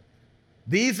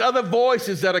 These other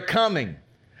voices that are coming,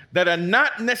 that are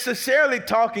not necessarily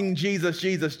talking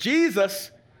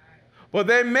Jesus, but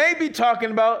they may be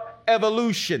talking about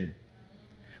evolution.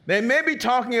 They may be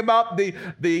talking about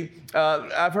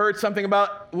I've heard something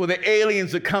about, the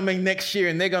aliens are coming next year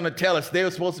and they're going to tell us they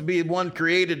were supposed to be the one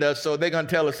created us, so they're going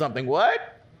to tell us something.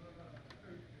 What?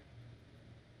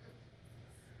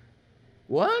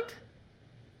 What?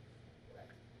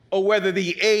 or whether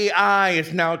the AI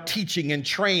is now teaching and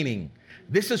training.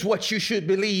 This is what you should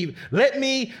believe. Let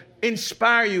me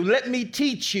inspire you. Let me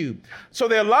teach you. So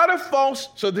there are a lot of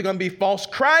so there are going to be false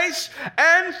Christs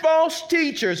and false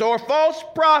teachers or false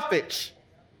prophets.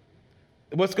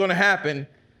 What's going to happen?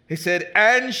 He said,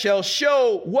 and shall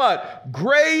show what?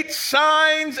 Great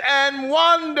signs and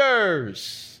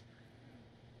wonders.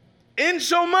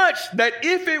 Insomuch that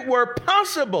if it were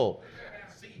possible,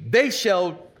 they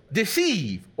shall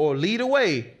deceive or lead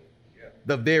away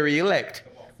the very elect.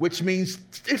 Which means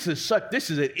this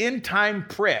is an end time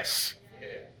press.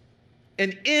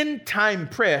 An end time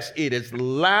press. It is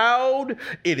loud.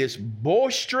 It is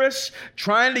boisterous,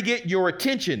 trying to get your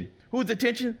attention. Whose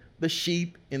attention? The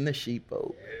sheep in the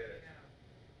sheepfold.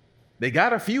 They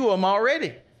got a few of them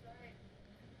already.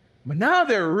 But now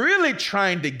they're really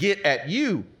trying to get at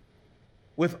you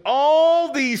with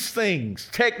all these things,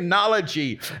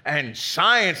 technology and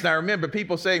science. Now remember,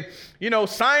 people say,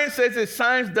 science says that.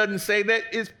 Science doesn't say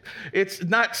that. It's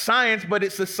not science, but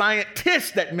it's the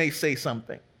scientist that may say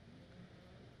something.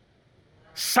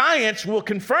 Science will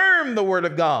confirm the word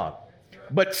of God,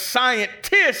 but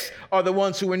scientists are the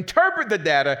ones who interpret the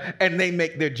data and they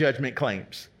make their judgment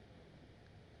claims.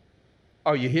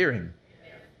 Are you hearing?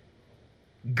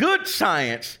 Good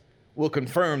science will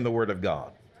confirm the word of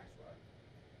God.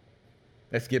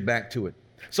 Let's get back to it.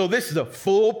 So this is a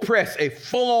full press, a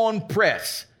full-on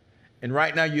press. And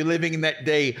right now you're living in that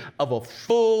day of a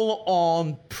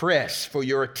full-on press for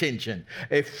your attention,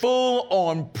 a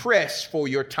full-on press for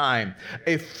your time,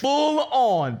 a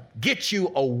full-on get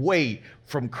you away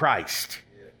from Christ,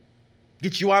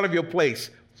 get you out of your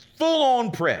place,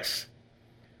 full-on press.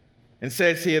 And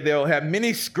says here, they'll have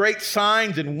many great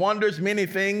signs and wonders, many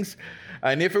things.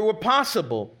 And if it were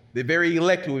possible, the very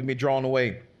elect would be drawn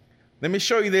away. Let me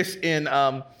show you this in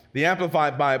the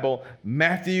Amplified Bible,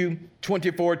 Matthew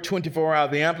 24:24 out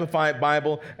of the Amplified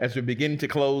Bible. As we begin to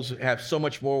close, have so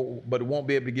much more, but won't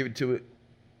be able to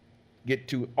get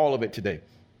to all of it today.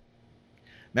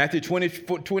 Matthew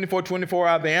 24:24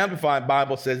 out of the Amplified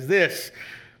Bible says this: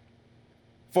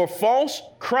 for false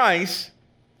Christs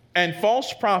and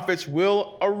false prophets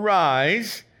will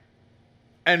arise,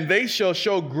 and they shall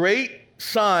show great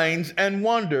signs and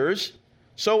wonders,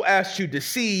 so as to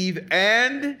deceive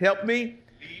and, help me,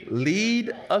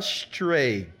 lead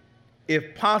astray,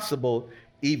 if possible,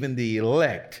 even the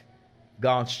elect,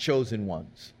 God's chosen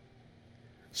ones.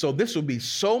 So this will be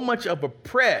so much of a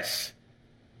press.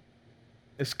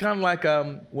 It's kind of like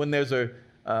when there's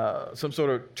some sort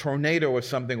of tornado or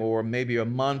something, or maybe a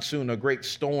monsoon, a great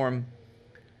storm.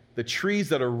 The trees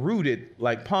that are rooted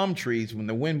like palm trees, when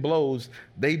the wind blows,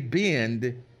 they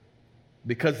bend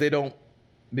because they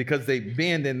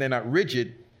bend and they're not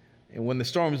rigid. And when the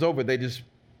storm is over, they just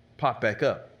pop back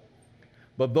up.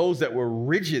 But those that were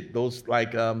rigid, those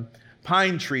like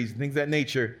pine trees, things of that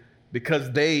nature,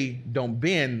 because they don't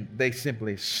bend, they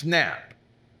simply snap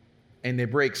and they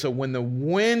break. So when the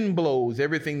wind blows,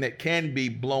 everything that can be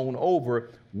blown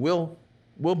over will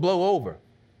blow over.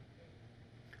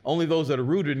 Only those that are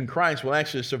rooted in Christ will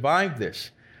actually survive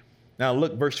this. Now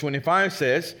look, verse 25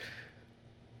 says,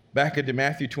 back into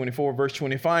Matthew 24, verse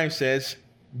 25 says,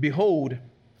 behold,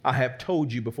 I have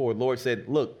told you before. The Lord said,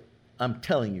 look, I'm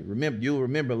telling you. You'll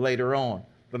remember later on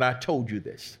that I told you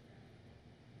this.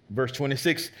 Verse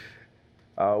 26,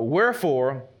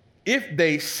 wherefore, if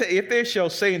they shall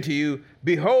say unto you,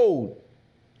 behold,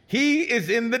 he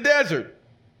is in the desert,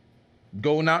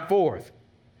 go not forth.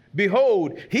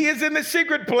 Behold, he is in the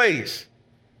secret place,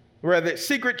 rather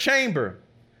secret chamber,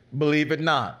 believe it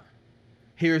not.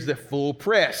 Here's the full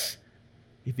press.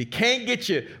 If he can't get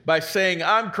you by saying,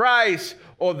 I'm Christ,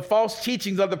 or the false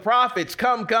teachings of the prophets,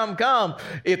 come, come, come.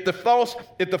 If the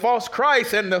false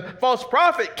Christ and the false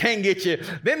prophet can't get you,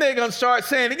 then they're going to start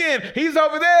saying again, he's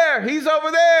over there, he's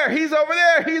over there, he's over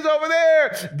there, he's over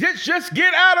there. Just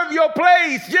get out of your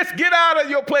place. Just get out of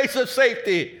your place of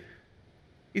safety.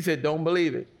 He said, don't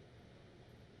believe it.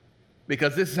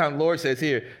 Because this is how the Lord says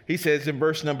here. He says in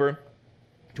verse number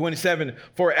 27,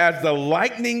 for as the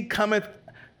lightning cometh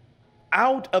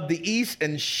out of the east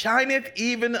and shineth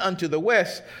even unto the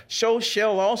west, so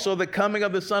shall also the coming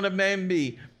of the Son of Man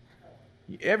be.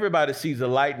 Everybody sees the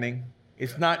lightning.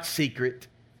 It's not secret.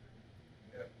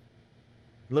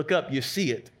 Look up, you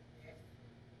see it.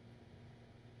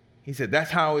 He said,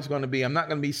 that's how it's going to be. I'm not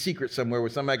going to be secret somewhere where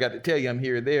somebody got to tell you I'm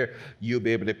here or there. You'll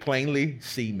be able to plainly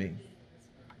see me.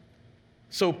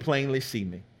 So plainly see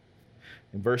me.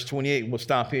 In verse 28, we'll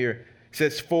stop here. It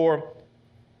says,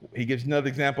 he gives another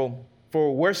example,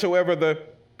 for wheresoever the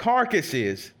carcass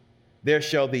is, there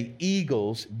shall the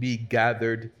eagles be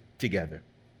gathered together.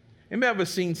 Anybody ever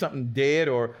seen something dead,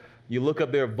 or you look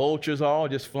up there, vultures all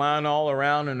just flying all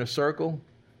around in a circle?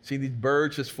 See these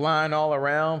birds just flying all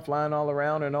around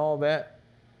and all that?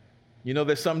 You know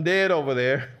there's something dead over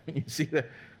there. You see that?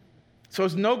 So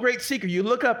it's no great secret. You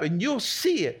look up and you'll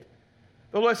see it.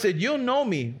 The Lord said, you'll know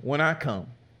me when I come.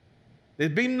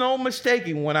 There'll be no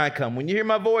mistaking when I come. When you hear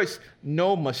my voice,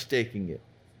 no mistaking it.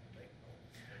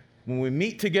 When we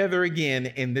meet together again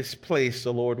in this place,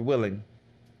 the Lord willing,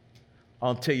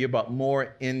 I'll tell you about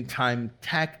more end-time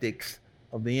tactics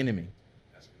of the enemy.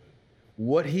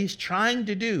 What he's trying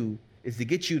to do is to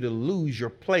get you to lose your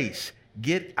place,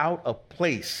 get out of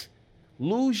place,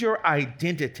 lose your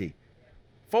identity.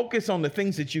 Focus on the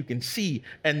things that you can see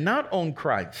and not on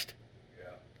Christ.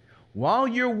 While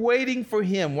you're waiting for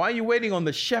him, while you're waiting on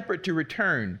the shepherd to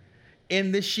return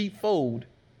in this sheepfold,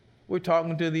 we're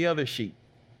talking to the other sheep.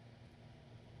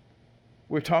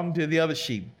 We're talking to the other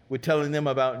sheep. We're telling them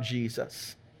about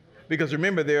Jesus. Because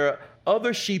remember, there are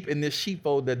other sheep in this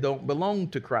sheepfold that don't belong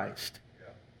to Christ.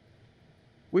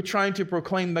 We're trying to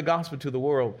proclaim the gospel to the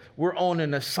world. We're on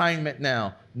an assignment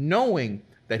now, knowing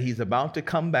that he's about to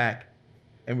come back,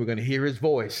 and we're going to hear his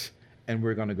voice, and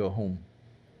we're going to go home.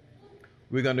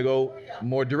 We're going to go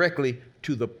more directly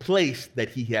to the place that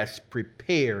he has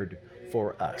prepared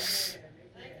for us.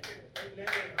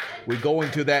 We're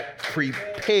going to that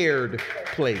prepared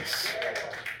place.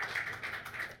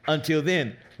 Until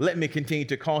then, let me continue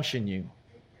to caution you.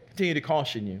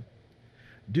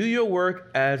 Do your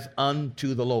work as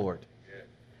unto the Lord.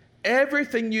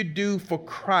 Everything you do for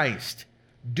Christ,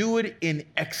 do it in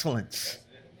excellence.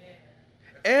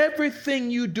 Everything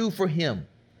you do for him.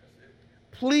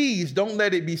 Please don't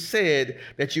let it be said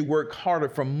that you work harder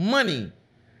for money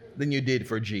than you did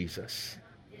for Jesus.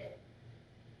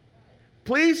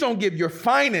 Please don't give your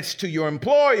finest to your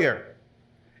employer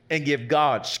and give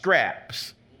God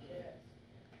scraps.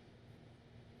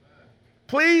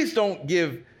 Please don't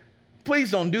do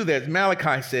that. As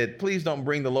Malachi said, please don't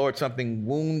bring the Lord something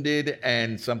wounded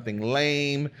and something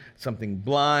lame, something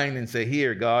blind, and say,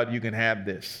 here, God, you can have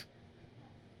this.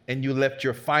 And you left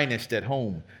your finest at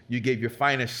home. You gave your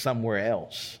finest somewhere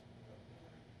else.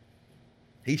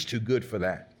 He's too good for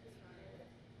that.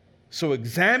 So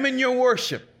examine your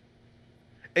worship.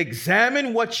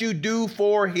 Examine what you do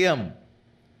for him.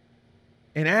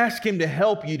 And ask him to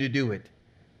help you to do it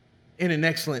in an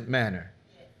excellent manner.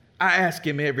 I ask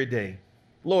him every day,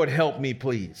 Lord, help me,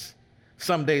 please.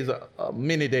 Some days,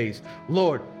 many days,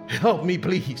 Lord, help me,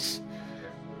 please.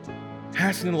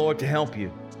 Asking the Lord to help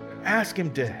you. Ask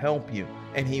him to help you,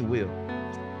 and he will.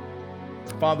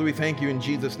 Father, we thank you in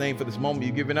Jesus' name for this moment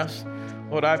you've given us.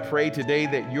 Lord, I pray today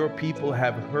that your people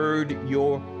have heard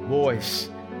your voice.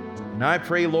 And I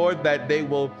pray, Lord, that they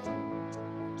will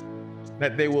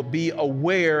be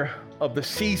aware of the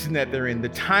season that they're in, the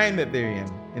time that they're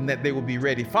in, and that they will be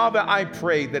ready. Father, I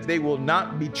pray that they will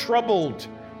not be troubled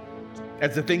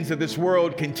as the things of this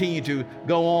world continue to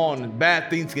go on and bad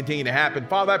things continue to happen.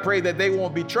 Father, I pray that they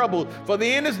won't be troubled, for the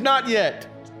end is not yet.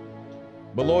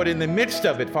 But Lord, in the midst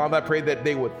of it, Father, I pray that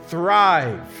they would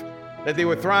thrive, and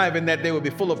that they would be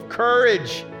full of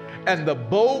courage and the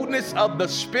boldness of the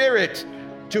Spirit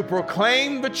to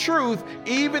proclaim the truth,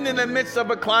 even in the midst of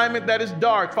a climate that is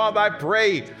dark. Father, I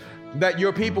pray that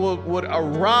your people would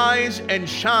arise and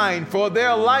shine, for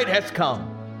their light has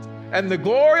come, and the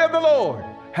glory of the Lord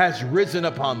has risen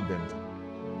upon them.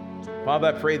 Father,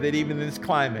 I pray that even in this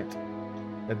climate,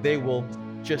 that they will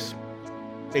just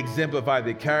exemplify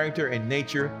the character and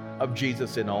nature of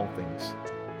Jesus in all things.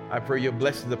 I pray your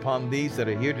blessings upon these that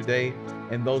are here today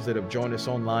and those that have joined us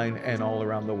online and all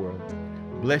around the world.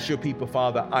 Bless your people,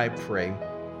 Father, I pray.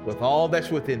 With all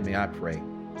that's within me, I pray.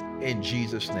 In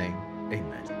Jesus' name,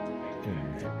 amen.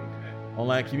 Amen.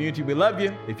 Online community, we love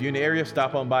you. If you're in the area,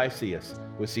 stop on by, see us.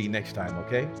 We'll see you next time,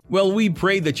 okay? Well, we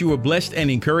pray that you were blessed and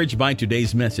encouraged by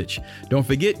today's message. Don't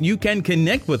forget, you can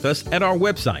connect with us at our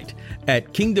website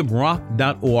at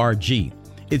kingdomrock.org.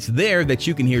 It's there that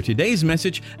you can hear today's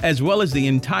message as well as the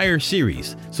entire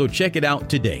series, so check it out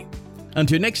today.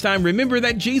 Until next time, remember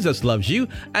that Jesus loves you,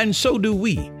 and so do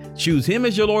we. Choose him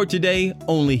as your Lord today.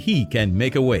 Only he can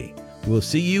make a way. We'll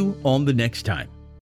see you on the next time.